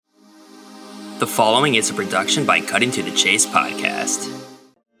The following is a production by Cutting to the Chase podcast.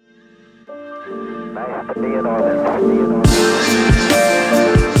 Nice to be in orbit.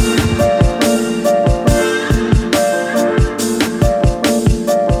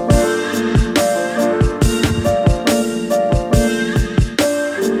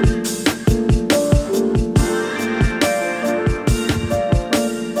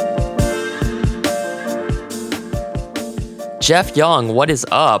 Jeff Young, what is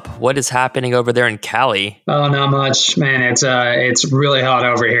up? What is happening over there in Cali? Oh, not much, man. It's really hot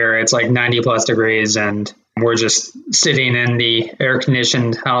over here. It's like 90 plus degrees, and we're just sitting in the air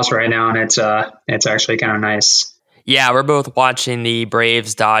conditioned house right now, and it's actually kind of nice. Yeah, we're both watching the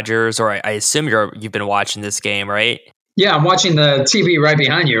Braves Dodgers, or I assume you've been watching this game, right? Yeah, I'm watching the TV right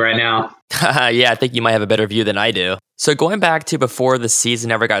behind you right now. Yeah, I think you might have a better view than I do. So going back to before the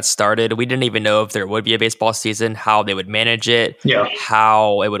season ever got started, we didn't even know if there would be a baseball season, how they would manage it,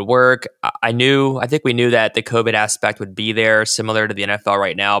 how it would work. I think we knew that the COVID aspect would be there, similar to the NFL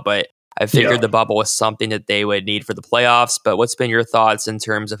right now, but I figured the bubble was something that they would need for the playoffs. But what's been your thoughts in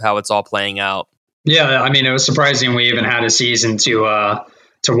terms of how it's all playing out? Yeah, I mean, it was surprising we even had a season to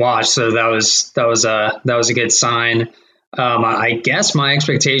watch, so that was a good sign. I guess my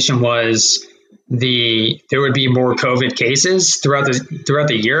expectation was there would be more COVID cases throughout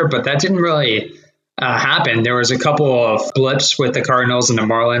the year, but that didn't really happen. There was a couple of blips with the Cardinals and the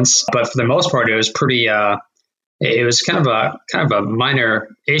Marlins, but for the most part, it was pretty. It was kind of a minor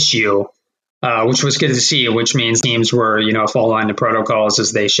issue, which was good to see. Which means teams were following the protocols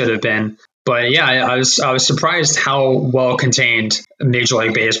as they should have been. But yeah, I was surprised how well contained Major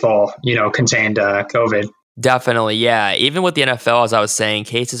League Baseball contained COVID. Definitely, yeah. Even with the NFL, as I was saying,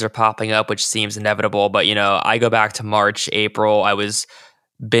 cases are popping up, which seems inevitable. But, I go back to March, April, I was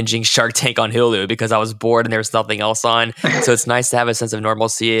binging Shark Tank on Hulu because I was bored and there was nothing else on. So it's nice to have a sense of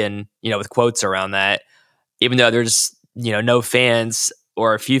normalcy and, with quotes around that. Even though there's, no fans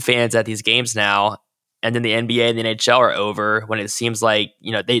or a few fans at these games now, and then the NBA and the NHL are over when it seems like,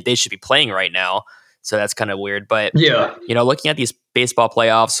 they should be playing right now. So that's kind of weird. But, looking at these baseball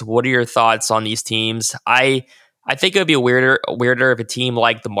playoffs, what are your thoughts on these teams? I think it would be weirder if a team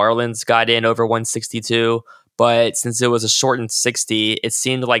like the Marlins got in over 162. But since it was a shortened 60, it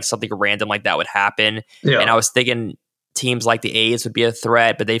seemed like something random like that would happen. Yeah. And I was thinking teams like the A's would be a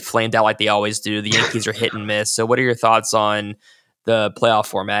threat, but they flamed out like they always do. The Yankees are hit and miss. So what are your thoughts on the playoff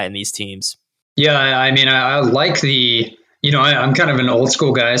format in these teams? Yeah, I mean, I like I'm kind of an old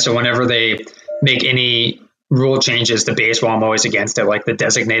school guy. So whenever they make any rule changes to baseball, I'm always against it. Like the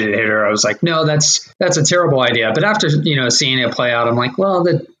designated hitter, I was like, no, that's a terrible idea. But after, seeing it play out, I'm like, well,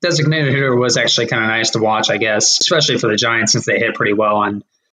 the designated hitter was actually kind of nice to watch, I guess, especially for the Giants since they hit pretty well.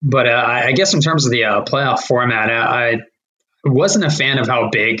 But I guess in terms of the playoff format, I wasn't a fan of how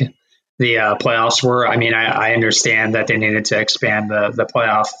big the playoffs were. I mean, I understand that they needed to expand the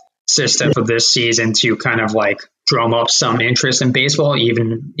playoff system for this season to kind of like drum up some interest in baseball,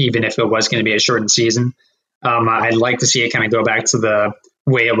 even if it was going to be a shortened season. I'd like to see it kind of go back to the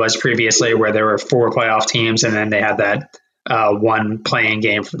way it was previously, where there were 4 playoff teams, and then they had that one playing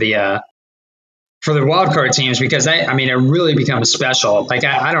game for the wild card teams, because it really becomes special. Like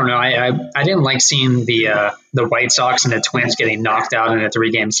I don't know, I didn't like seeing the White Sox and the Twins getting knocked out in a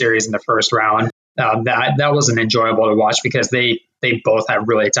 3-game series in the first round. That wasn't enjoyable to watch because they both have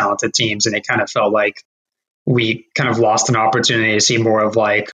really talented teams, and it kind of felt like we kind of lost an opportunity to see more of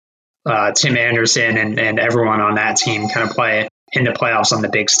like Tim Anderson and everyone on that team kind of play in the playoffs on the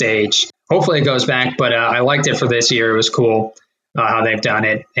big stage. Hopefully it goes back, but I liked it for this year. It was cool how they've done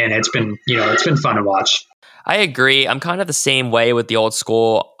it, and it's been fun to watch. I agree. I'm kind of the same way with the old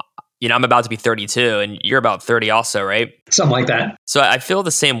school. I'm about to be 32, and you're about 30 also, right? Something like that. So I feel the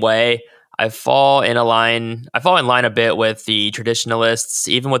same way. I fall in line a bit with the traditionalists,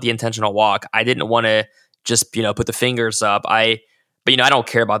 even with the intentional walk. I didn't want to just, put the fingers up. But I don't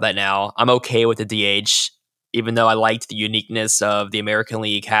care about that now. I'm okay with the DH, even though I liked the uniqueness of the American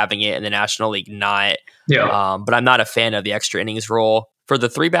League having it and the National League not. Yeah. But I'm not a fan of the extra innings rule. For the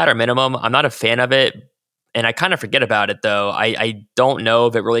 3-batter minimum, I'm not a fan of it. And I kind of forget about it, though. I don't know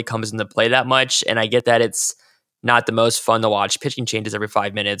if it really comes into play that much. And I get that it's not the most fun to watch. Pitching changes every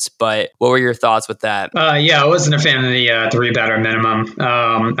 5 minutes. But what were your thoughts with that? Yeah, I wasn't a fan of the 3-batter minimum.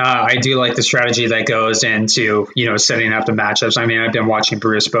 I do like the strategy that goes into, setting up the matchups. I mean, I've been watching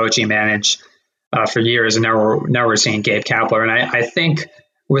Bruce Bochy manage for years, and now we're seeing Gabe Kapler. And I think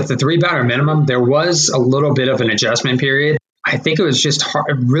with the 3-batter minimum, there was a little bit of an adjustment period. I think it was just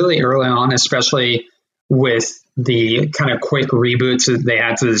really early on, especially with the kind of quick reboots that they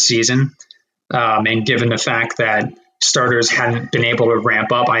had to the season. And given the fact that starters hadn't been able to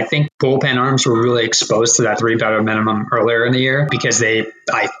ramp up. I think bullpen arms were really exposed to that 3 batter minimum earlier in the year because I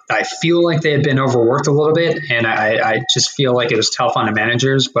feel like they had been overworked a little bit, and I just feel like it was tough on the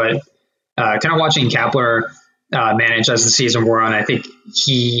managers. But kind of watching Kapler manage as the season wore on, I think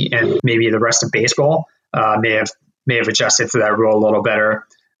he and maybe the rest of baseball may have adjusted to that role a little better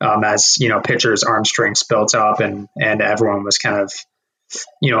as pitchers' arm strength built up and everyone was kind of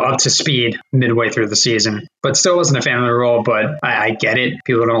up to speed midway through the season. But still wasn't a fan of the role. But I get it.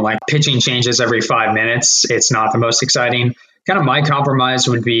 People don't like pitching changes every 5 minutes. It's not the most exciting. Kind of my compromise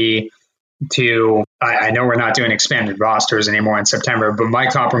would be I know we're not doing expanded rosters anymore in September, but my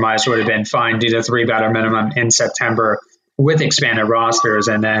compromise would have been fine, do the 3 batter minimum in September with expanded rosters,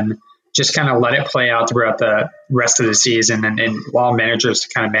 and then just kind of let it play out throughout the rest of the season and allow managers to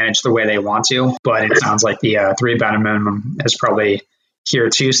kind of manage the way they want to. But it sounds like the 3 batter minimum is probably here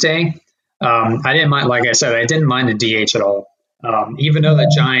to stay. I didn't mind, like I said, I didn't mind the DH at all. Even though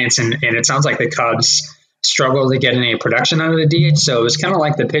the Giants and it sounds like the Cubs struggled to get any production out of the DH. So it was kind of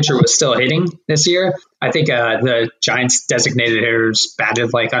like the pitcher was still hitting this year. I think the Giants designated hitters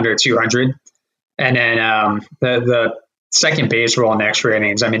batted like under 200. And then the second base role in extra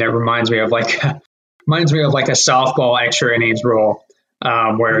innings. I mean, it reminds me of like a softball extra innings role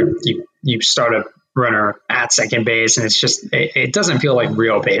where you start a runner at second base, and it's just it doesn't feel like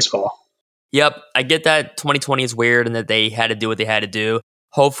real baseball. Yep, I get that 2020 is weird and that they had to do what they had to do.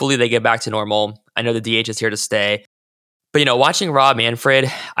 Hopefully they get back to normal. I know the DH is here to stay. But, watching Rob Manfred,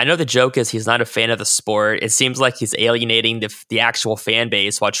 I know the joke is he's not a fan of the sport. It seems like he's alienating the actual fan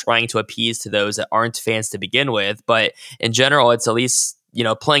base while trying to appease to those that aren't fans to begin with. But in general, it's at least,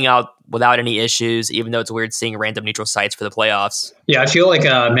 playing out without any issues, even though it's weird seeing random neutral sites for the playoffs. Yeah, I feel like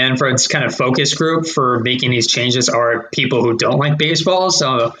Manfred's kind of focus group for making these changes are people who don't like baseball.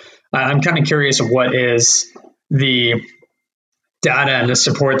 So I'm kind of curious of what is the data and the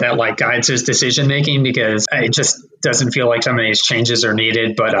support that like guides his decision making, because it just doesn't feel like some of these changes are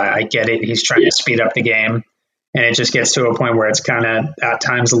needed. But I get it. He's trying to speed up the game, and it just gets to a point where it's kind of at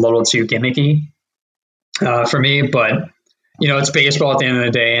times a little too gimmicky for me. But it's baseball at the end of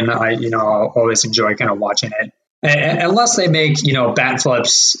the day, and I'll always enjoy kind of watching it. And unless they make bat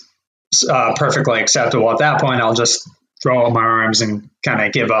flips perfectly acceptable, at that point I'll just throw up my arms and kind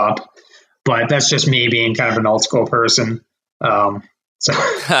of give up. But that's just me being kind of an old school person. So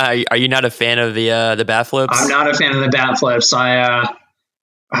are you not a fan of the bat flips? I'm not a fan of the bat flips. I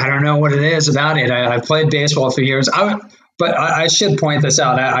don't know what it is about it. I've played baseball for years. But I should point this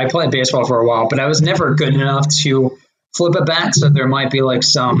out. I played baseball for a while, but I was never good enough to flip a bat. So there might be like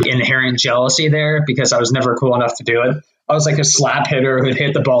some inherent jealousy there because I was never cool enough to do it. I was like a slap hitter who'd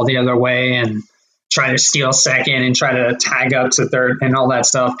hit the ball the other way and try to steal second and try to tag up to third and all that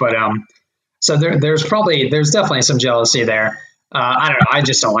stuff. But so there's definitely some jealousy there. I don't know. I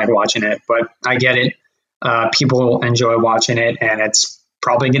just don't like watching it, but I get it. People enjoy watching it, and it's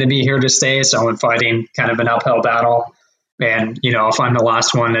probably going to be here to stay. So I'm fighting kind of an uphill battle. And, if I'm the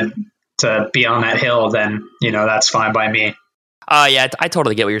last one to be on that hill, then, that's fine by me. Yeah, I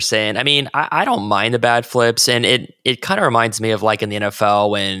totally get what you're saying. I mean, I don't mind the bad flips, and it kind of reminds me of like in the NFL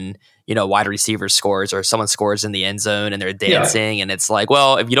when, wide receiver scores or someone scores in the end zone and they're dancing, and it's like,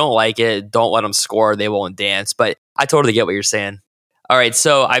 well, if you don't like it, don't let them score. They won't dance. But I totally get what you're saying. All right,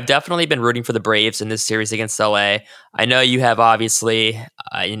 so I've definitely been rooting for the Braves in this series against LA. I know you have, obviously.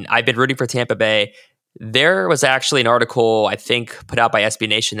 I've been rooting for Tampa Bay. There was actually an article, I think, put out by SB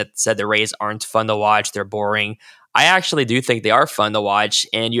Nation that said the Rays aren't fun to watch. They're boring. I actually do think they are fun to watch.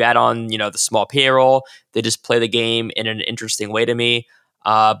 And you add on, the small payroll. They just play the game in an interesting way to me.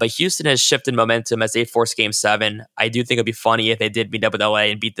 But Houston has shifted momentum as they forced Game 7. I do think it'd be funny if they did meet up with LA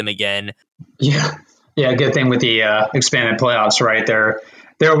and beat them again. Yeah, good thing with the expanded playoffs, right? They're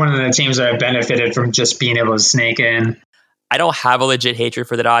one of the teams that have benefited from just being able to snake in. I don't have a legit hatred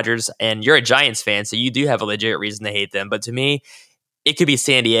for the Dodgers, and you're a Giants fan, so you do have a legit reason to hate them. But to me, it could be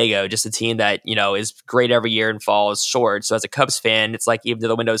San Diego, just a team that, is great every year and falls short. So as a Cubs fan, it's like even though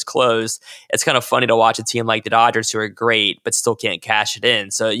the window's closed, it's kind of funny to watch a team like the Dodgers who are great, but still can't cash it in.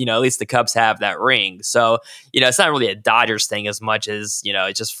 So, at least the Cubs have that ring. So, it's not really a Dodgers thing as much as,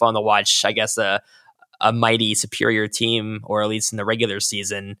 it's just fun to watch, I guess, a mighty superior team, or at least in the regular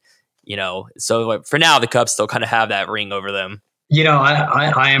season, so for now, the Cubs still kind of have that ring over them.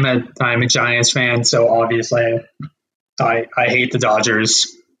 I'm a Giants fan, so obviously I hate the Dodgers.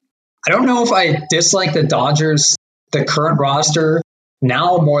 I don't know if I dislike the Dodgers, the current roster,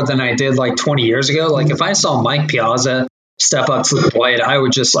 now more than I did like 20 years ago. Like if I saw Mike Piazza step up to the plate, I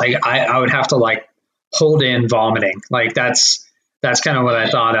would just I would have to like hold in vomiting. Like that's kind of what I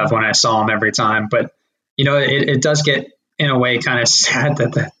thought of when I saw him every time. But it does get in a way kind of sad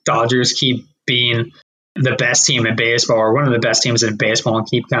that the Dodgers keep being the best team in baseball or one of the best teams in baseball and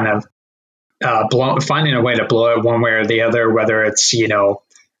keep kind of finding a way to blow it one way or the other, whether it's,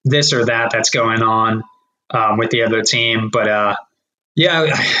 this or that's going on with the other team. But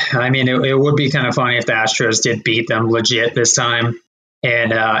yeah, I mean, it would be kind of funny if the Astros did beat them legit this time.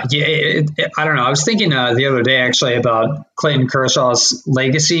 And I don't know. I was thinking the other day actually about Clayton Kershaw's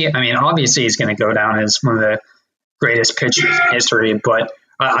legacy. I mean, obviously he's going to go down as one of the greatest pitchers in history, but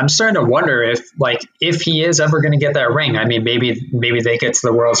I'm starting to wonder if he is ever going to get that ring. I mean, maybe they get to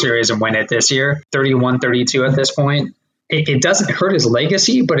the World Series and win it this year, 31, 32 at this point. It doesn't hurt his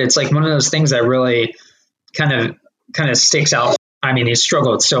legacy, but it's like one of those things that really kind of sticks out. I mean, he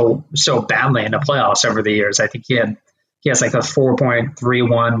struggled so badly in the playoffs over the years. I think he has like a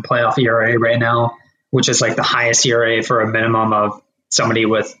 4.31 playoff ERA right now, which is like the highest ERA for a minimum of somebody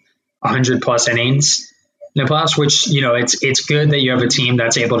with 100 plus innings in the playoffs, which, it's good that you have a team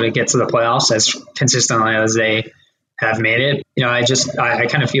that's able to get to the playoffs as consistently as they have made it. I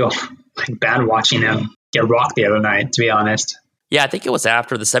kind of feel like bad watching them get rocked the other night, to be honest. Yeah, I think it was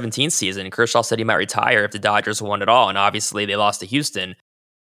after the 17th season. Kershaw said he might retire if the Dodgers won it all, and obviously they lost to Houston.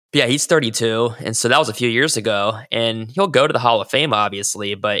 But yeah, he's 32, and so that was a few years ago, and he'll go to the Hall of Fame,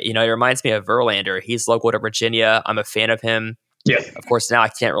 obviously, but, it reminds me of Verlander. He's local to Virginia. I'm a fan of him. Yeah. Of course, now I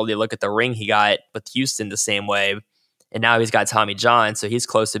can't really look at the ring he got with Houston the same way, and now he's got Tommy John, so he's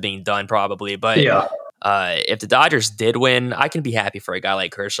close to being done probably. But yeah. If the Dodgers did win, I can be happy for a guy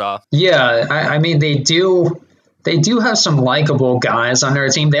like Kershaw. Yeah, I mean, they do have some likable guys on their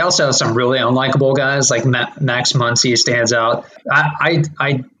team. They also have some really unlikable guys, like Max Muncy stands out. I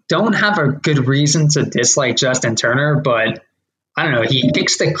don't have a good reason to dislike Justin Turner, but I don't know. He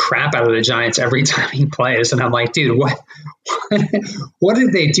kicks the crap out of the Giants every time he plays, and I'm like, dude, what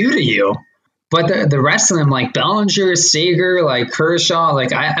did they do to you? But the rest of them, like Bellinger, Seager, like Kershaw,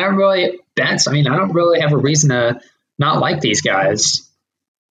 like I don't really I don't really have a reason to not like these guys,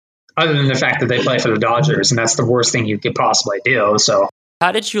 other than the fact that they play for the Dodgers, and that's the worst thing you could possibly do. So,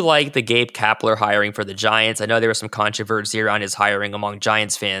 how did you like the Gabe Kapler hiring for the Giants? I know there was some controversy around his hiring among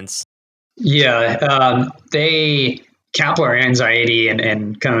Giants fans. Yeah, Kapler anxiety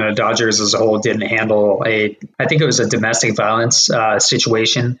and kind of the Dodgers as a whole didn't handle I think it was a domestic violence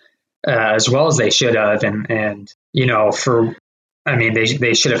situation as well as they should have, and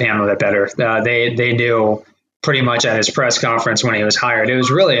they should have handled it better. They knew pretty much at his press conference when he was hired. It was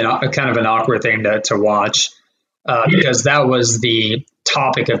really a kind of an awkward thing to watch because that was the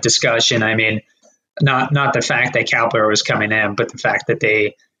topic of discussion. I mean, not the fact that Kapler was coming in, but the fact that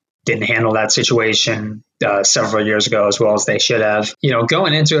they didn't handle that situation several years ago as well as they should have.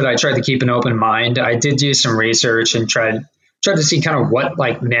 Going into it, I tried to keep an open mind. I did do some research and tried to see kind of what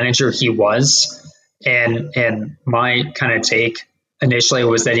like manager he was. And my kind of take initially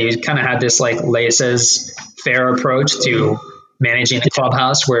was that he kind of had this like laissez-faire approach to managing the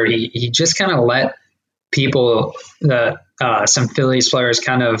clubhouse, where he just kind of let people, some Phillies players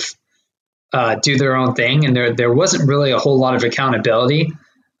kind of do their own thing. And there wasn't really a whole lot of accountability.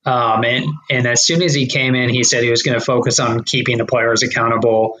 And as soon as he came in, he said he was going to focus on keeping the players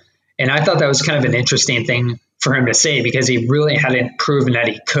accountable. And I thought that was kind of an interesting thing for him to say, because he really hadn't proven that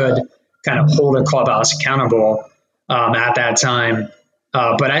he could kind of hold a clubhouse accountable at that time.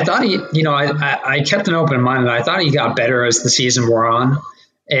 But I thought I kept an open mind, and I thought he got better as the season wore on.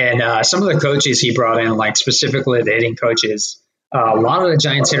 And some of the coaches he brought in, like specifically the hitting coaches, a lot of the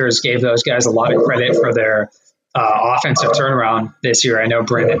Giants hitters gave those guys a lot of credit for their offensive turnaround this year. I know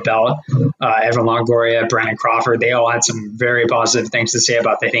Brandon Belt, Evan Longoria, Brandon Crawford, they all had some very positive things to say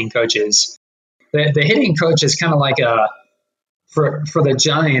about the hitting coaches. The hitting coach is kind of like for the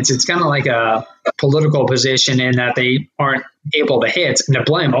Giants, it's kind of like a political position in that they aren't able to hit, and the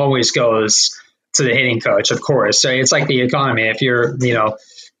blame always goes to the hitting coach, of course. So it's like the economy. If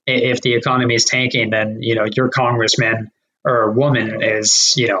if the economy is tanking, then your congressman or woman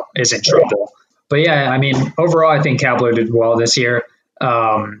is in trouble. But yeah, I mean, overall, I think Kapler did well this year.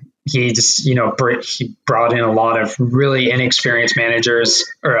 He just, he brought in a lot of really inexperienced managers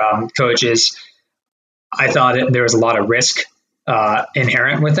or coaches. I thought there was a lot of risk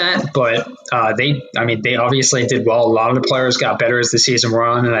inherent with that, but they obviously did well. A lot of the players got better as the season wore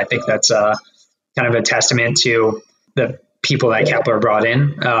on, and I think that's kind of a testament to the people that Kapler brought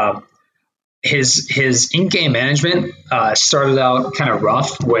in. His in-game management started out kind of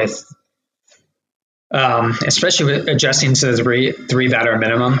rough with. Especially with adjusting to the three batter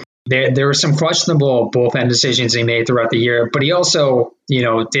minimum. There were some questionable bullpen decisions he made throughout the year, but he also,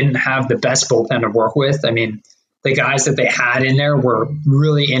 didn't have the best bullpen to work with. I mean, the guys that they had in there were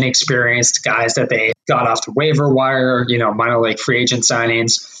really inexperienced guys that they got off the waiver wire, minor league free agent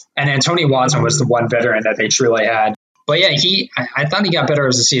signings. And then Tony Watson was the one veteran that they truly had. But yeah, I thought he got better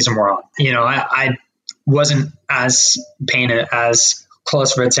as the season wore on. I wasn't paying as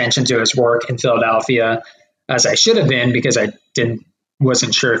close of attention to his work in Philadelphia as I should have been, because I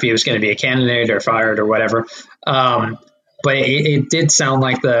wasn't sure if he was going to be a candidate or fired or whatever. But it did sound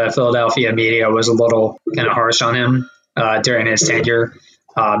like the Philadelphia media was a little kind of harsh on him during his tenure.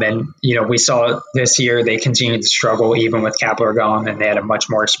 And we saw this year they continued to struggle even with Kapler gone, and they had a much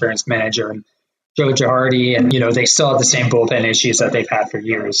more experienced manager and Joe Girardi, and they still have the same bullpen issues that they've had for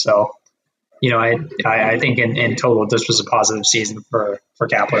years. So, I think in total this was a positive season for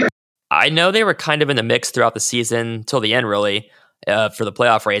Kapler. I know they were kind of in the mix throughout the season till the end, really, for the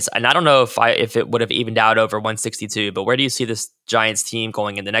playoff race. And I don't know if it would have evened out over 162. But where do you see this Giants team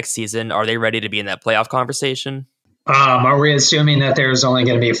going in the next season? Are they ready to be in that playoff conversation? Are we assuming that there's only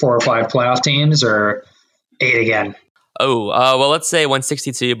going to be 4 or 5 playoff teams, or 8 again? Oh, well, let's say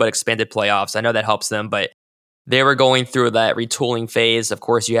 162, but expanded playoffs. I know that helps them, but they were going through that retooling phase. Of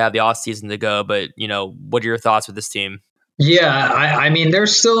course, you have the offseason to go, but, what are your thoughts with this team? Yeah, I mean, they're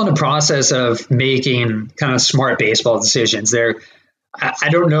still in the process of making kind of smart baseball decisions. I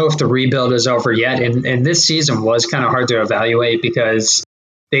don't know if the rebuild is over yet, and this season was kind of hard to evaluate because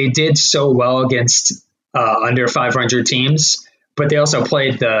they did so well against under 500 teams, but they also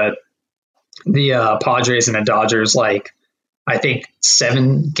played the Padres and the Dodgers I think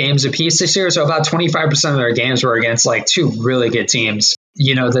 7 games apiece this year. So about 25% of their games were against 2 really good teams.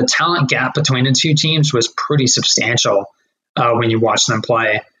 The talent gap between the 2 teams was pretty substantial when you watch them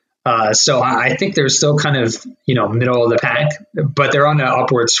play. So I think they're still kind of, middle of the pack, but they're on an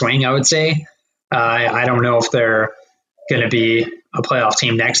upward swing, I would say. I don't know if they're going to be a playoff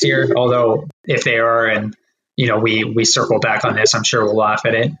team next year, although if they are, and we circle back on this, I'm sure we'll laugh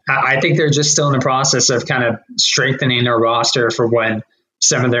at it. I think they're just still in the process of kind of strengthening their roster for when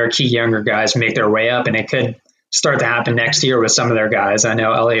some of their key younger guys make their way up, and it could start to happen next year with some of their guys. I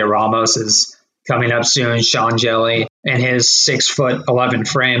know Elliot Ramos is coming up soon. Sean Jelly and his 6'11"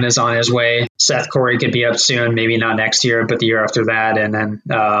 frame is on his way. Seth Corey could be up soon, maybe not next year, but the year after that. And then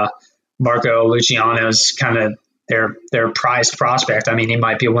Marco Luciano's kind of their prized prospect. I mean, he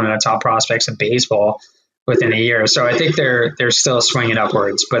might be one of the top prospects in baseball within a year. So I think they're still swinging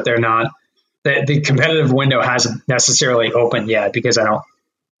upwards, but they're not. The competitive window hasn't necessarily opened yet, because I don't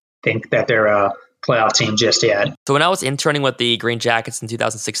think that they're a playoff team just yet. So when I was interning with the Green Jackets in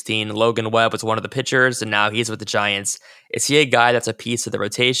 2016, Logan Webb was one of the pitchers, and now he's with the Giants. Is he a guy that's a piece of the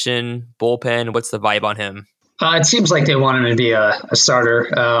rotation, bullpen? What's the vibe on him? It seems like they want him to be a starter.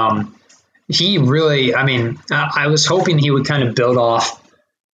 He really, I was hoping he would kind of build off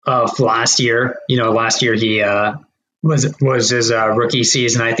of last year. Last year he was his rookie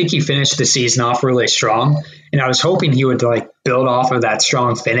season. I think he finished the season off really strong, and I was hoping he would build off of that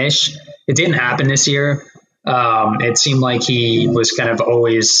strong finish. It didn't happen this year. It seemed like he was kind of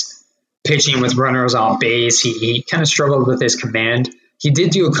always pitching with runners on base. He kind of struggled with his command. He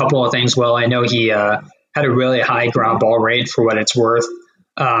did do a couple of things well. I know he had a really high ground ball rate for what it's worth.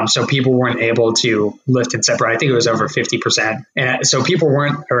 So people weren't able to lift and separate. I think it was over 50%. And so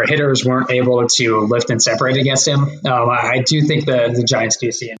hitters weren't able to lift and separate against him. I do think the Giants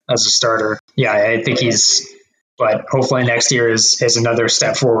do see him as a starter. Yeah, I think but hopefully next year is another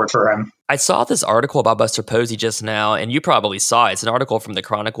step forward for him. I saw this article about Buster Posey just now, and you probably saw it. It's an article from the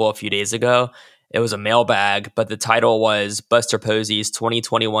Chronicle a few days ago. It was a mailbag, but the title was Buster Posey's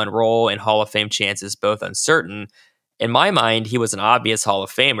 2021 role and Hall of Fame chances both uncertain. In my mind, he was an obvious Hall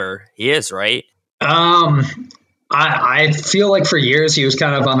of Famer. He is, right? I feel like for years he was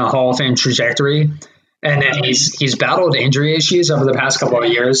kind of on a Hall of Fame trajectory, and then he's battled injury issues over the past couple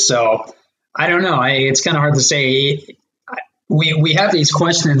of years. So I don't know. It's kind of hard to say. We have these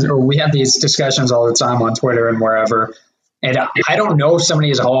questions, or we have these discussions all the time on Twitter and wherever, and I don't know if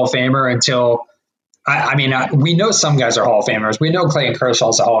somebody is a Hall of Famer until. We know some guys are Hall of Famers. We know Clayton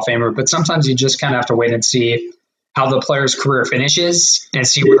Kershaw's a Hall of Famer, but sometimes you just kind of have to wait and see how the player's career finishes and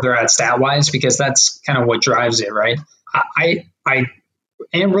see where they're at stat-wise, because that's kind of what drives it, right? I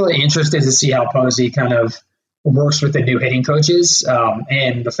am really interested to see how Posey kind of works with the new hitting coaches,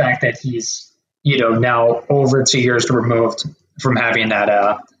 and the fact that he's, now over 2 years removed from having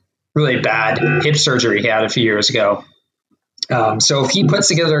that really bad hip surgery he had a few years ago. So if he puts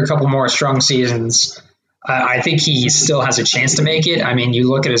together a couple more strong seasons, I think he still has a chance to make it. I mean, you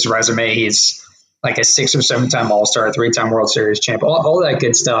look at his resume, he's like a 6 or 7 time All-Star, 3 time World Series champ, all that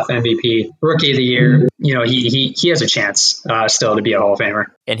good stuff. MVP, Rookie of the Year. He has a chance still to be a Hall of Famer.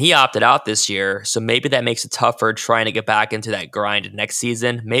 And he opted out this year, so maybe that makes it tougher trying to get back into that grind next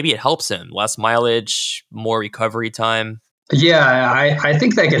season. Maybe it helps him. Less mileage, more recovery time. Yeah, I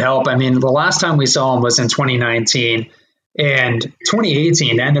think that could help. I mean, the last time we saw him was in 2019, and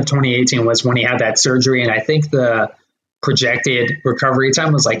 2018, the end of 2018 was when he had that surgery, and I think the projected recovery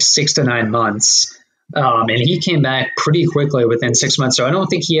time was like 6 to 9 months. And he came back pretty quickly within 6 months. So I don't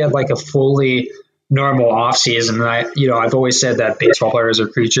think he had like a fully normal offseason. And I've always said that baseball players are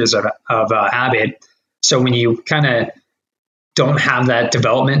creatures of habit. So when you kind of don't have that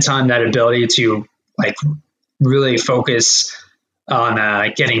development time, that ability to like really focus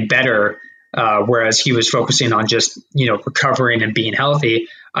on getting better, whereas he was focusing on just recovering and being healthy,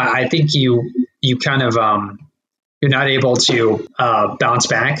 I think you kind of you're not able to bounce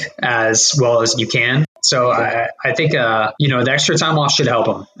back as well as you can. So I think the extra time off should help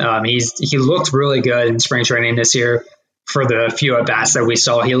him. He looked really good in spring training this year. For the few at bats that we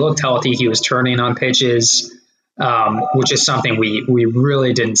saw, he looked healthy. He was turning on pitches, which is something we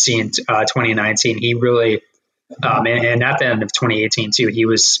really didn't see in 2019. He really and at the end of 2018 too, he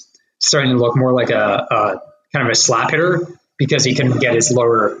was starting to look more like a kind of a slap hitter because he couldn't get his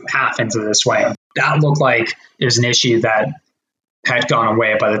lower half into the swing. That looked like it was an issue that had gone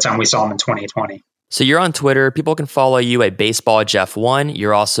away by the time we saw him in 2020. So you're on Twitter. People can follow you at BaseballJeff1.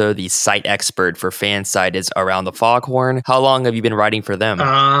 You're also the site expert for Fansite is Around the Foghorn. How long have you been writing for them?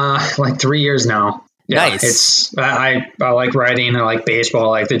 Like 3 years now. Yeah, nice. I like writing. I like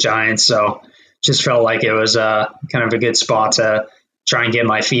baseball. I like the Giants. So just felt like it was kind of a good spot to try and get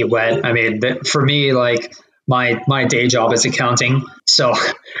my feet wet. I mean, for me, like my day job is accounting. So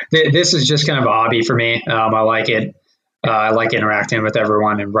this is just kind of a hobby for me. I like it. I like interacting with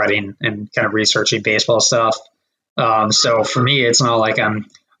everyone and writing and kind of researching baseball stuff. So for me, it's not like I'm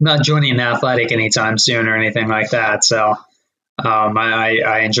not joining an Athletic anytime soon or anything like that. So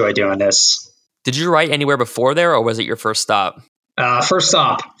I enjoy doing this. Did you write anywhere before there, or was it your first stop? First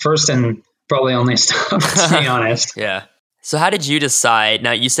and probably only stop, to be honest. Yeah. So how did you decide?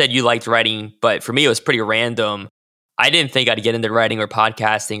 Now, you said you liked writing, but for me, it was pretty random. I didn't think I'd get into writing or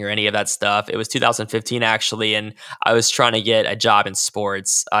podcasting or any of that stuff. It was 2015, actually, and I was trying to get a job in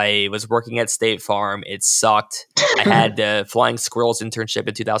sports. I was working at State Farm. It sucked. I had the Flying Squirrels internship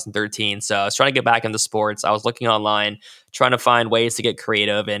in 2013, so I was trying to get back into sports. I was looking online, trying to find ways to get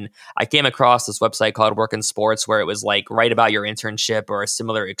creative, and I came across this website called Work in Sports, where it was like, write about your internship or a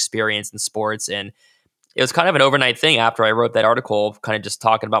similar experience in sports, and it was kind of an overnight thing. After I wrote that article, kind of just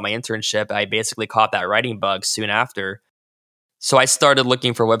talking about my internship, I basically caught that writing bug soon after. So I started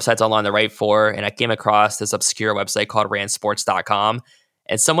looking for websites online to write for, and I came across this obscure website called randsports.com.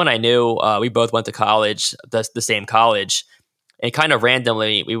 And someone I knew, we both went to college, the same college, and kind of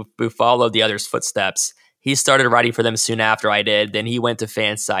randomly, we followed the other's footsteps. He started writing for them soon after I did. Then he went to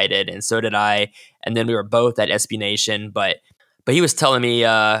Fansided, and so did I. And then we were both at SB Nation, But he was telling me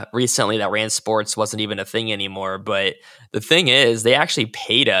recently that Rand Sports wasn't even a thing anymore. But the thing is, they actually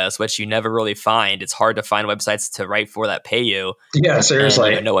paid us, which you never really find. It's hard to find websites to write for that pay you. Yeah,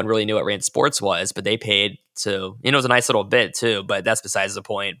 seriously. And, no one really knew what Rand Sports was, but they paid to, it was a nice little bit too, but that's besides the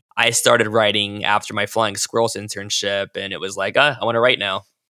point. I started writing after my Flying Squirrels internship, and it was like, I want to write now.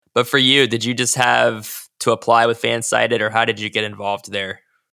 But for you, did you just have to apply with Fansided, or how did you get involved there?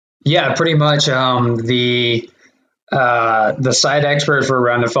 Yeah, pretty much. The site expert for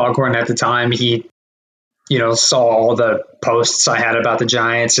Around the Foghorn at the time, he, saw all the posts I had about the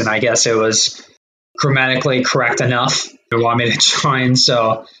Giants, and I guess it was grammatically correct enough to want me to join.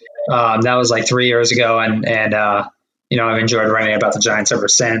 So that was like 3 years ago, and I've enjoyed writing about the Giants ever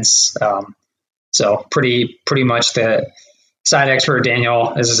since. So pretty much the site expert,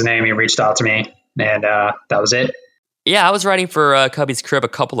 Daniel is his name, he reached out to me, and that was it. Yeah, I was writing for Cubby's Crib a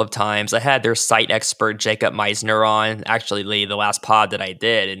couple of times. I had their site expert, Jacob Meisner, on, actually the last pod that I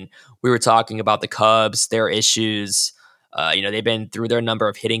did, and we were talking about the Cubs, their issues. They've been through their number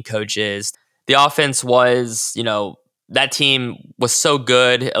of hitting coaches. The offense was, that team was so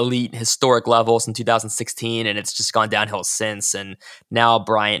good, elite, historic levels in 2016, and it's just gone downhill since. And now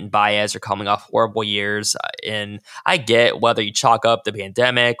Bryant and Baez are coming off horrible years. And I get whether you chalk up the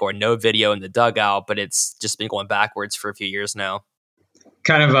pandemic or no video in the dugout, but it's just been going backwards for a few years now. It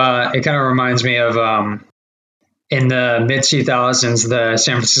kind of reminds me of in the mid 2000s, the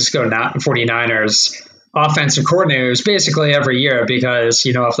San Francisco 49ers offensive coordinators basically every year, because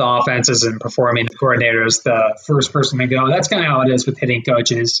if the offense isn't performing, the coordinator is the first person to go. That's kind of how it is with hitting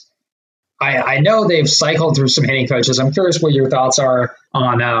coaches. I know they've cycled through some hitting coaches. I'm curious what your thoughts are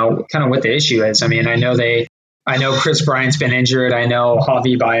on kind of what the issue is. I mean, I know Chris Bryant's been injured. I know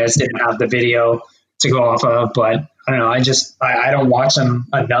Javi Baez didn't have the video to go off of, but I don't know. I don't watch them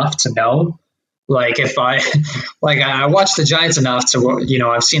enough to know. Like if I like I watch the Giants enough to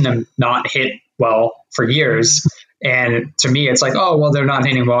I've seen them not hit well for years, and to me it's like, oh well, they're not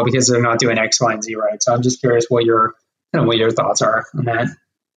hitting well because they're not doing X, Y, and Z right. So I'm just curious what your thoughts are on that.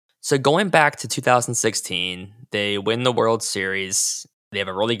 So going back to 2016, they win the World Series. They have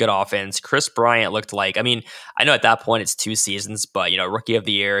a really good offense. Chris Bryant looked like, I mean, I know at that point it's 2 seasons, but, rookie of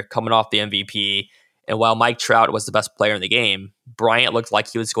the year, coming off the MVP. And while Mike Trout was the best player in the game, Bryant looked like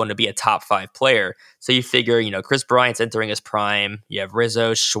he was going to be a top 5 player. So you figure, Chris Bryant's entering his prime. You have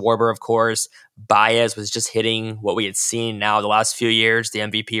Rizzo, Schwarber, of course. Baez was just hitting what we had seen now the last few years, the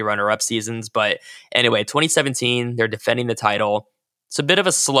MVP runner-up seasons. But anyway, 2017, they're defending the title. It's a bit of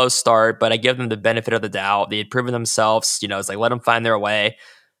a slow start, but I give them the benefit of the doubt. They had proven themselves. It's like, let them find their way.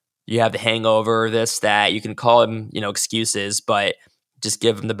 You have the hangover, this, that. You can call them, excuses, but just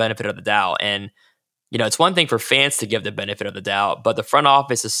give them the benefit of the doubt. And, it's one thing for fans to give the benefit of the doubt, but the front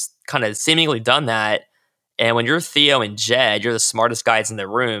office has kind of seemingly done that. And when you're Theo and Jed, you're the smartest guys in the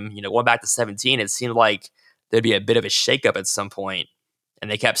room. Going back to 17, it seemed like there'd be a bit of a shakeup at some point. And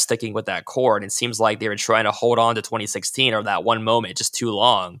they kept sticking with that core. And it seems like they were trying to hold on to 2016 or that one moment just too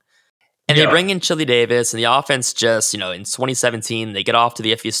long. And they bring in Chili Davis, and the offense just, in 2017, they get off to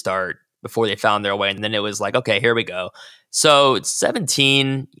the iffy start before they found their way. And then it was like, okay, here we go. So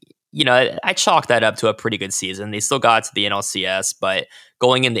 17, I chalked that up to a pretty good season. They still got to the NLCS, but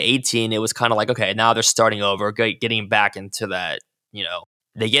going into 18, it was kind of like, okay, now they're starting over, getting back into that,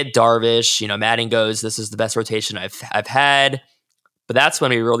 They get Darvish, Madden goes, this is the best rotation I've had. But that's when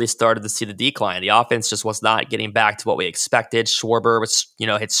we really started to see the decline. The offense just was not getting back to what we expected. Schwarber was,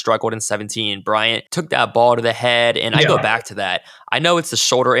 had struggled in 17. Bryant took that ball to the head, and I go back to that. I know it's the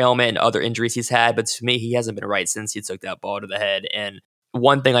shoulder ailment and other injuries he's had, but to me, he hasn't been right since he took that ball to the head. And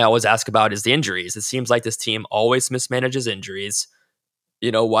one thing I always ask about is the injuries. It seems like this team always mismanages injuries.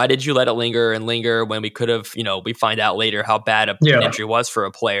 Why did you let it linger and linger when we could have, we find out later how bad an injury was for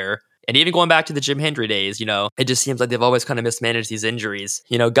a player. And even going back to the Jim Hendry days, it just seems like they've always kind of mismanaged these injuries.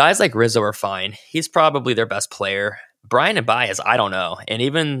 Guys like Rizzo are fine. He's probably their best player. Brian and Baez, I don't know. And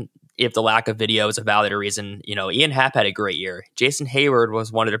even if the lack of video is a valid reason, Ian Happ had a great year. Jason Hayward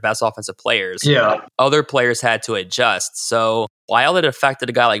was one of their best offensive players. Yeah. Other players had to adjust. So while it affected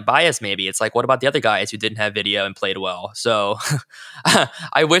a guy like Baez, maybe it's like, what about the other guys who didn't have video and played well? So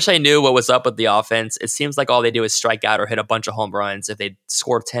I wish I knew what was up with the offense. It seems like all they do is strike out or hit a bunch of home runs. If they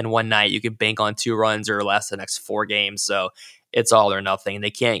score 10 one night, you can bank on 2 runs or less the next 4 games. So it's all or nothing.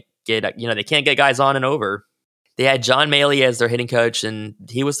 They can't get guys on and over. They had John Maley as their hitting coach, and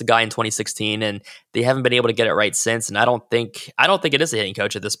he was the guy in 2016, and they haven't been able to get it right since. And I don't think it is a hitting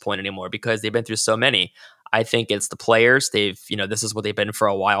coach at this point anymore because they've been through so many. I think it's the players. This is what they've been for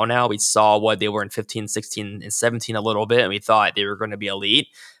a while now. We saw what they were in 15, 16, and 17 a little bit, and we thought they were going to be elite.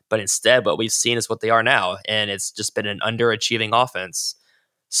 But instead, what we've seen is what they are now, and it's just been an underachieving offense.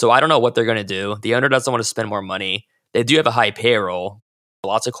 So I don't know what they're going to do. The owner doesn't want to spend more money. They do have a high payroll.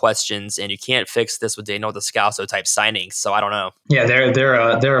 Lots of questions, and you can't fix this with Daniel Descalso type signings. So I don't know. Yeah,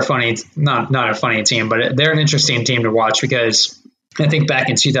 they're a funny, not a funny team, but they're an interesting team to watch because I think back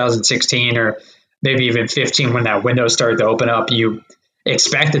in 2016 or maybe even 15, when that window started to open up, you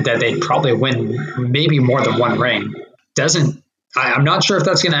expected that they'd probably win maybe more than one ring. I'm not sure if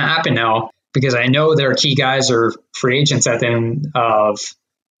that's going to happen now because I know their key guys are free agents at the end of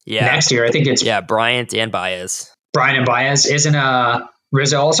next year. I think it's Bryant and Baez. Brian and Baez. Isn't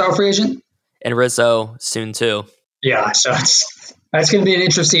Rizzo also a free agent? And Rizzo soon too. Yeah, so that's going to be an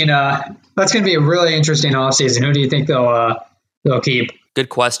interesting. That's going to be a really interesting offseason. Who do you think they'll keep? Good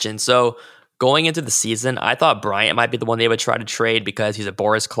question. So going into the season, I thought Bryant might be the one they would try to trade because he's a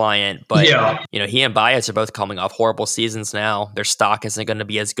Boris client. But he and Baez are both coming off horrible seasons now. Their stock isn't going to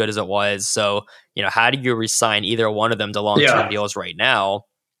be as good as it was. So how do you resign either one of them to long-term deals right now?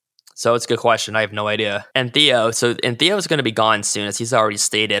 So it's a good question. I have no idea. And Theo's going to be gone soon, as he's already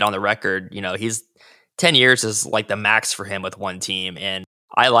stated on the record. He's 10 years is like the max for him with one team. And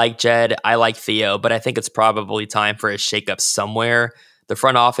I like Jed, I like Theo, but I think it's probably time for a shakeup somewhere. The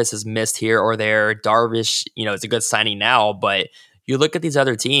front office has missed here or there. Darvish, it's a good signing now, but you look at these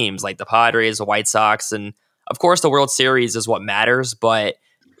other teams like the Padres, the White Sox, and of course the World Series is what matters. But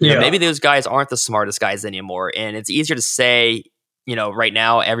maybe those guys aren't the smartest guys anymore, and it's easier to say. Right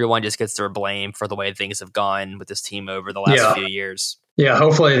now, everyone just gets their blame for the way things have gone with this team over the last few years. Yeah,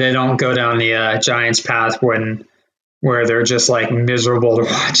 hopefully they don't go down the Giants path when where they're just like miserable to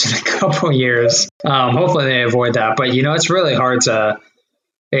watch in a couple of years. Hopefully they avoid that. But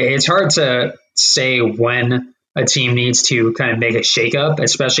it's hard to say when a team needs to kind of make a shakeup,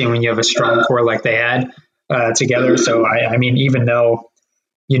 especially when you have a strong core like they had together. So I mean, even though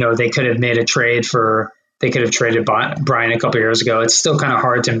they could have made a trade they could have traded Brian a couple of years ago, it's still kind of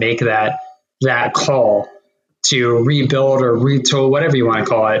hard to make that call to rebuild or retool, whatever you want to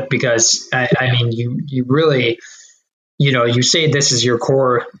call it, because I mean, you really, you say this is your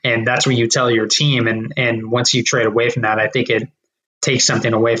core and that's what you tell your team. And once you trade away from that, I think it takes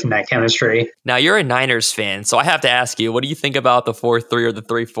something away from that chemistry. Now, you're a Niners fan, so I have to ask you, what do you think about the 4-3 or the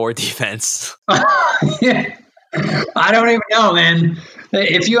 3-4 defense? Yeah. I don't even know, man.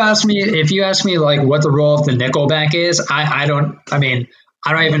 If you ask me like what the role of the nickelback is, I don't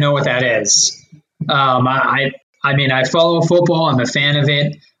even know what that is. I mean, I follow football. I'm a fan of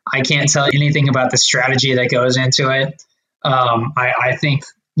it. I can't tell you anything about the strategy that goes into it. I think,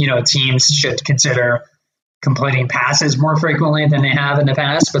 teams should consider completing passes more frequently than they have in the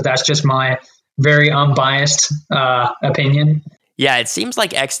past, but that's just my very unbiased opinion. Yeah, it seems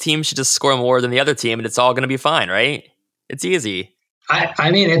like X team should just score more than the other team and it's all going to be fine, right? It's easy. I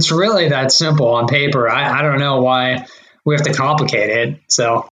mean, it's really that simple on paper. I don't know why we have to complicate it.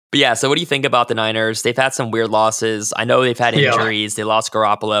 So, But yeah, so what do you think about the Niners? They've had some weird losses. I know they've had yeah. injuries. They lost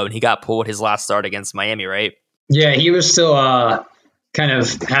Garoppolo and he got pulled his last start against Miami, right? Yeah, he was still kind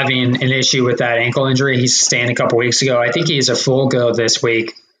of having an issue with that ankle injury he sustained a couple weeks ago. I think he's a full go this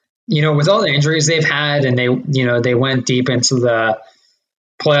week. With all the injuries they've had, and they went deep into the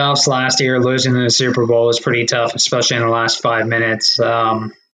playoffs last year, losing in the Super Bowl was pretty tough, especially in the last 5 minutes. I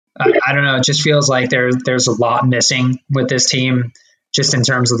don't know. It just feels like there's a lot missing with this team, just in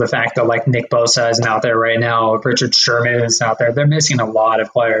terms of the fact that like Nick Bosa isn't out there right now, Richard Sherman is out there. They're missing a lot of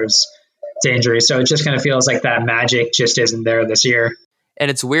players to injury, so it just kind of feels like that magic just isn't there this year. And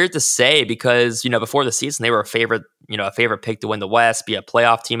it's weird to say because, before the season, they were a favorite pick to win the West, be a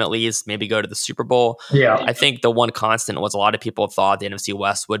playoff team at least, maybe go to the Super Bowl. Yeah. I think the one constant was a lot of people thought the NFC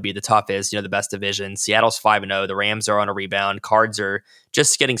West would be the toughest, the best division. Seattle's 5-0. The Rams are on a rebound. Cards are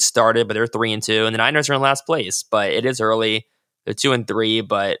just getting started, but they're 3-2. And the Niners are in last place, but it is early. They're 2-3,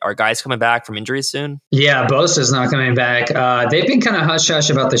 but are guys coming back from injuries soon? Yeah, Bosa's not coming back. They've been kind of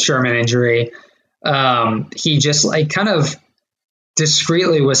hush-hush about the Sherman injury. He just kind of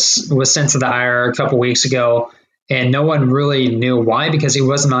discreetly was sent to the IR a couple weeks ago, and no one really knew why because he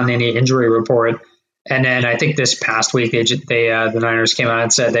wasn't on any injury report. And then I think this past week the Niners came out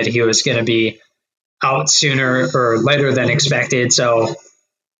and said that he was going to be out sooner or later than expected. So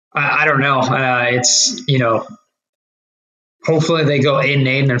I don't know. It's hopefully they go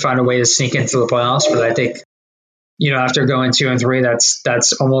 8-8 and find a way to sneak into the playoffs. But I think after going 2-3,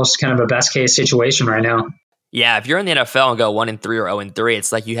 that's almost kind of a best case situation right now. Yeah, if you're in the NFL and go 1-3 or 0-3,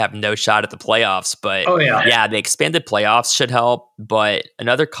 it's like you have no shot at the playoffs. But yeah, the expanded playoffs should help. But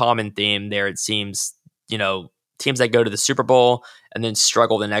another common theme there, it seems, teams that go to the Super Bowl and then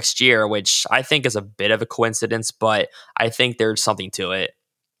struggle the next year, which I think is a bit of a coincidence, but I think there's something to it.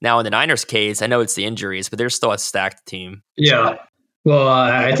 Now, in the Niners' case, I know it's the injuries, but they're still a stacked team. Yeah. Well,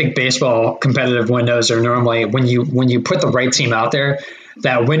 I think baseball competitive windows are normally when you put the right team out there,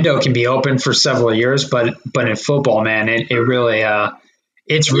 that window can be open for several years. But in football, man, it really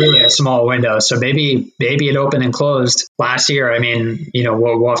it's really a small window. So maybe it opened and closed last year. I mean,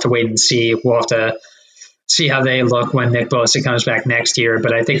 we'll have to wait and see. We'll have to see how they look when Nick Bosa comes back next year.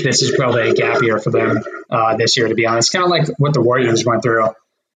 But I think this is probably a gap year for them this year, to be honest. Kind of like what the Warriors went through.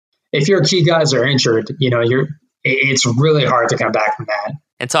 If your key guys are injured, it's really hard to come back from that.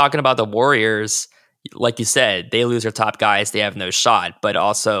 And talking about the Warriors, like you said, they lose their top guys, they have no shot. But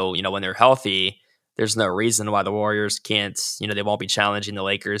also, when they're healthy, there's no reason why the Warriors can't, they won't be challenging the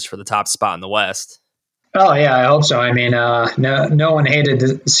Lakers for the top spot in the West. Oh, yeah, I hope so. I mean, no one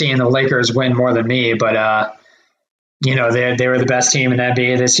hated seeing the Lakers win more than me, but, they were the best team in the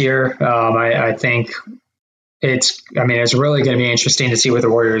NBA this year. I think it's really going to be interesting to see what the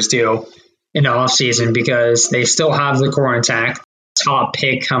Warriors do in the offseason because they still have the core intact, top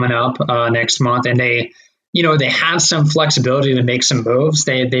pick coming up next month, and they have some flexibility to make some moves.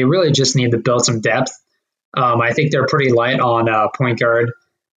 They really just need to build some depth. I think they're pretty light on point guard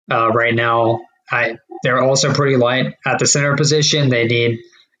right now. They're also pretty light at the center position. They need,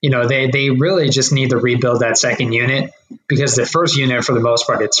 they really just need to rebuild that second unit because the first unit, for the most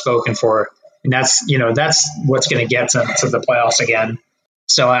part, it's spoken for. And that's what's going to get to the playoffs again.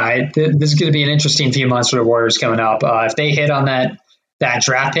 So this is going to be an interesting few months for the Warriors coming up. If they hit on that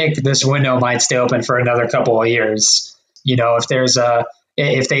draft pick, this window might stay open for another couple of years. If there's a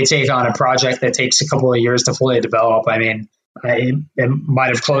if they take on a project that takes a couple of years to fully develop, I mean, it might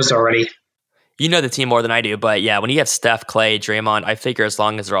have closed already. You know the team more than I do, but yeah, when you have Steph, Clay, Draymond, I figure as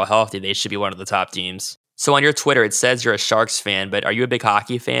long as they're all healthy, they should be one of the top teams. So on your Twitter, it says you're a Sharks fan, but are you a big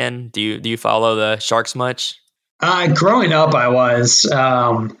hockey fan? Do you follow the Sharks much? Growing up, I was.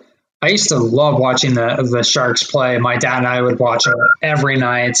 I used to love watching the Sharks play. My dad and I would watch it every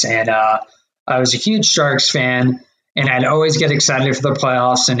night, and I was a huge Sharks fan. And I'd always get excited for the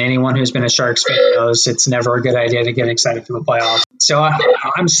playoffs. And anyone who's been a Sharks fan knows it's never a good idea to get excited for the playoffs. So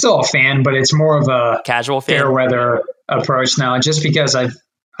I'm still a fan, but it's more of a Casual fan? fair weather approach now, just because I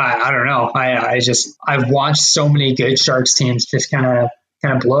don't know. I've watched so many good Sharks teams just kind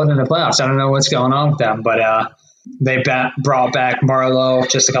of blow it in the playoffs. I don't know what's going on with them, but they brought back Marlowe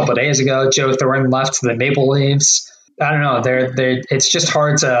just a couple of days ago. Joe Thornton left to the Maple Leafs. I don't know. It's just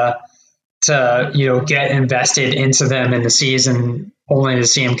hard to get invested into them in the season, only to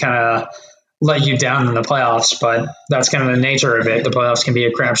see them kind of let you down in the playoffs. But that's kind of the nature of it. The playoffs can be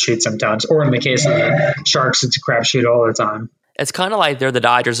a crapshoot sometimes, or in the case of the Sharks, it's a crapshoot all the time. It's kind of like they're the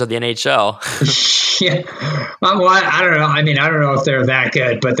Dodgers of the NHL. Yeah. Well, I don't know. I mean, I don't know if they're that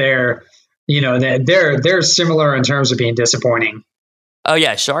good, but they're similar in terms of being disappointing. Oh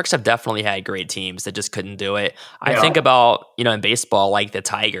yeah, Sharks have definitely had great teams that just couldn't do it. I Yeah. think about, in baseball, like the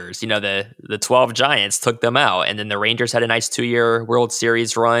Tigers, the 12 Giants took them out, and then the Rangers had a nice 2-year World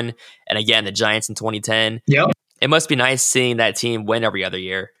Series run, and again, the Giants in 2010. Yep. It must be nice seeing that team win every other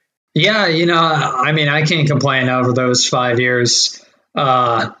year. Yeah, I mean, I can't complain over those 5 years.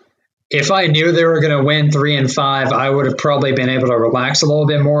 If I knew they were going to win 3 and 5, I would have probably been able to relax a little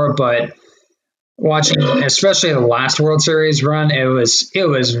bit more. But watching, especially the last World Series run, it was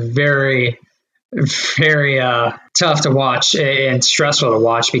very, very tough to watch and stressful to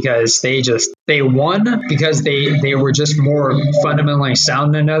watch, because they won because they were just more fundamentally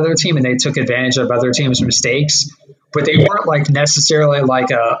sound than another team, and they took advantage of other teams' mistakes. But they weren't like necessarily like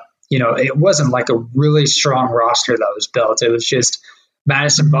it wasn't like a really strong roster that was built. It was just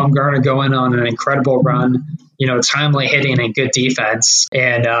Madison Bumgarner going on an incredible run, timely hitting and good defense.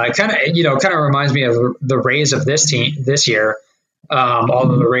 And kind of reminds me of the Rays of this team this year.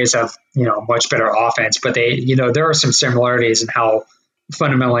 Although the Rays have, much better offense, but there are some similarities in how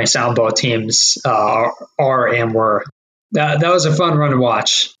fundamentally sound both teams are and were. That was a fun run to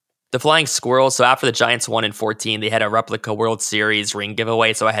watch. The Flying Squirrels, so after the Giants won in 14, they had a replica World Series ring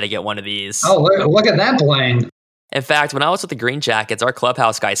giveaway, so I had to get one of these. Oh, look at that bling. In fact, when I was with the Green Jackets, our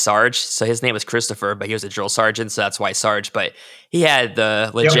clubhouse guy, Sarge, so his name was Christopher, but he was a drill sergeant, so that's why Sarge, but he had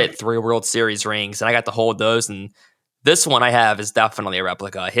the legit 3 World Series rings, and I got to hold those, and this one I have is definitely a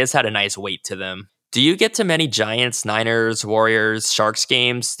replica. His had a nice weight to them. Do you get to many Giants, Niners, Warriors, Sharks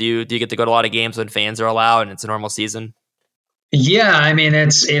games? Do you get to go to a lot of games when fans are allowed and it's a normal season? Yeah, I mean,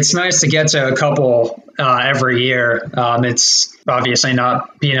 it's nice to get to a couple every year. It's obviously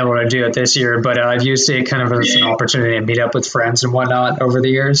not being able to do it this year, but I've used it kind of as an opportunity to meet up with friends and whatnot over the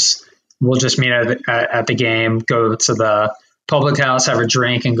years. We'll just meet at the game, go to the public house, have a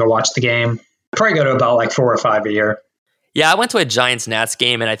drink, and go watch the game. Probably go to about like 4 or 5 a year. Yeah, I went to a Giants-Nats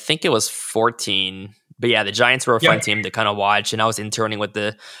game, and I think it was 14. But yeah, the Giants were a fun team to kind of watch, and I was interning with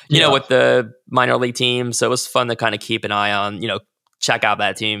the minor league team, so it was fun to kind of keep an eye on, check out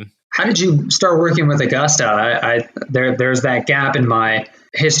that team. How did you start working with Augusta? There's that gap in my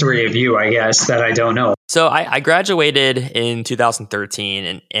history of you, I guess, that I don't know. So I graduated in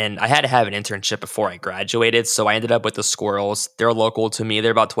 2013, and I had to have an internship before I graduated. So I ended up with the Squirrels. They're local to me.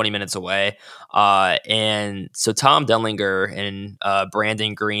 They're about 20 minutes away. And so Tom Denlinger and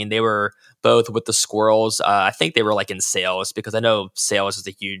Brandon Green, they were both with the Squirrels. I think they were like in sales, because I know sales is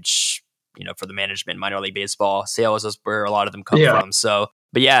a huge, for the management, minor league baseball. Sales is where a lot of them come from. So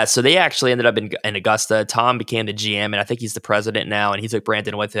they actually ended up in Augusta. Tom became the GM, and I think he's the president now, and he took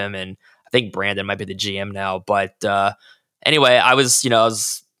Brandon with him, and I think Brandon might be the GM now. But anyway, I was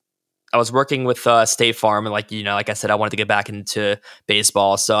working with State Farm, and like I said, I wanted to get back into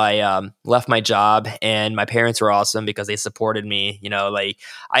baseball, so I left my job, and my parents were awesome because they supported me.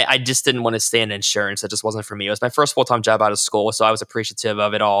 I just didn't want to stay in insurance; that just wasn't for me. It was my first full-time job out of school, so I was appreciative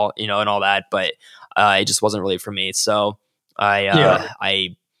of it all, and all that, but it just wasn't really for me. So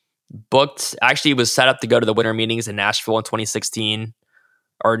I booked. Actually, was set up to go to the winter meetings in Nashville in 2016.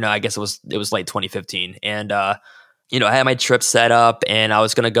 Or no, I guess it was late 2015. And, I had my trip set up, and I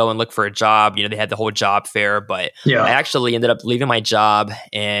was going to go and look for a job. They had the whole job fair, but I actually ended up leaving my job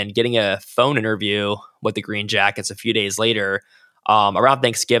and getting a phone interview with the Green Jackets a few days later. Around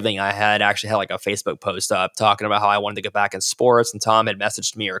Thanksgiving, I had actually had like a Facebook post up talking about how I wanted to get back in sports. And Tom had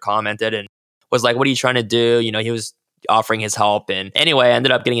messaged me or commented and was like, "What are you trying to do?" He was offering his help. And anyway, I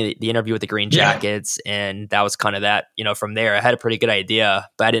ended up getting the interview with the Green Yeah. Jackets, and that was kind of that. From there, I had a pretty good idea,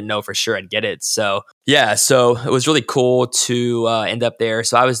 but I didn't know for sure I'd get it. So yeah, so it was really cool to end up there.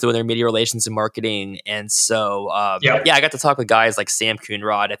 So I was doing their media relations and marketing, and so Yep. yeah, I got to talk with guys like Sam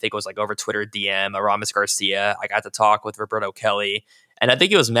Coonrod. I think it was like over Twitter DM, Aramis Garcia. I got to talk with Roberto Kelly, and I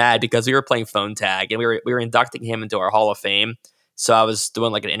think he was mad because we were playing phone tag, and we were inducting him into our Hall of Fame. So I was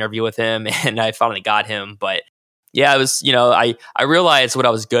doing like an interview with him, and I finally got him. But yeah, it was, I realized what I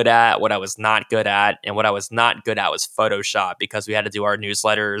was good at, what I was not good at, and what I was not good at was Photoshop, because we had to do our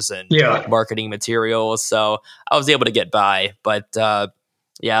newsletters and Yeah. marketing materials. So I was able to get by. But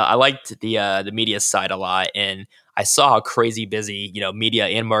yeah, I liked the media side a lot, and I saw how crazy busy, media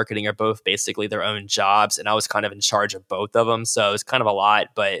and marketing are both basically their own jobs, and I was kind of in charge of both of them. So it was kind of a lot,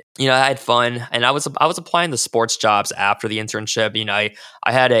 but I had fun, and I was applying to sports jobs after the internship.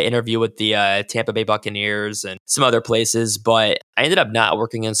 I had an interview with the Tampa Bay Buccaneers and some other places, but I ended up not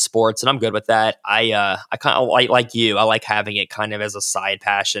working in sports, and I'm good with that. I kind of like you. I like having it kind of as a side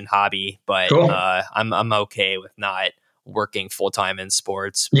passion hobby, but Cool. I'm okay with not working full time in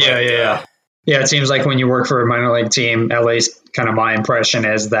sports. Yeah, But, yeah. Yeah, it seems like when you work for a minor league team, at least kind of my impression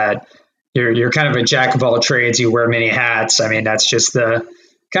is that you're kind of a jack of all trades. You wear many hats. I mean, that's just the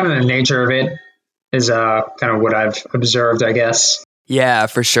kind of the nature of it, is kind of what I've observed, I guess. Yeah,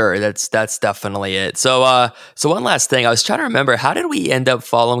 for sure. That's definitely it. So one last thing, I was trying to remember, how did we end up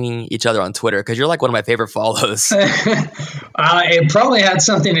following each other on Twitter? Because you're like one of my favorite follows. It probably had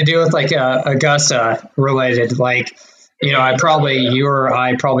something to do with like Augusta related. Like, you or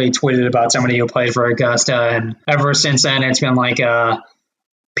I probably tweeted about somebody who played for Augusta, and ever since then it's been like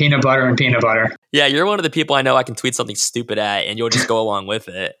peanut butter and peanut butter. Yeah, you're one of the people I know I can tweet something stupid at, and you'll just go along with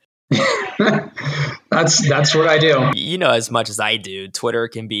it. That's what I do. You know as much as I do. Twitter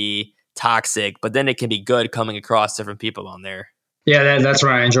can be toxic, but then it can be good coming across different people on there. Yeah, that's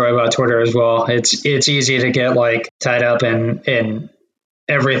what I enjoy about Twitter as well. It's easy to get like tied up in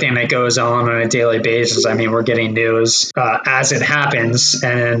everything that goes on a daily basis. I mean, we're getting news as it happens,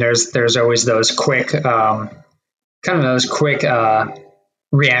 and there's always those quick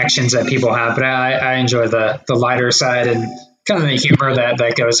reactions that people have. But I enjoy the lighter side and kind of the humor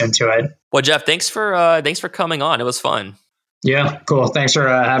that goes into it. Well, Jeff, thanks for coming on. It was fun. Yeah, cool. Thanks for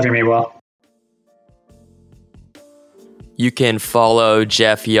having me, Will. You can follow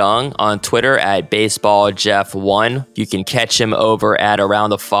Jeff Young on Twitter at BaseballJeff1. You can catch him over at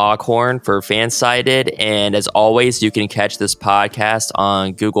Around the Foghorn for Fansided. And as always, you can catch this podcast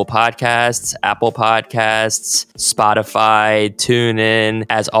on Google Podcasts, Apple Podcasts, Spotify, TuneIn.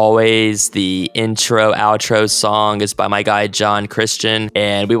 As always, the intro, outro song is by my guy, John Christian.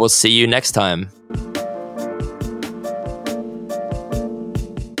 And we will see you next time.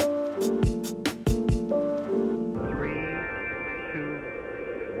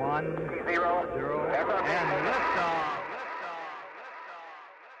 1-0, and lift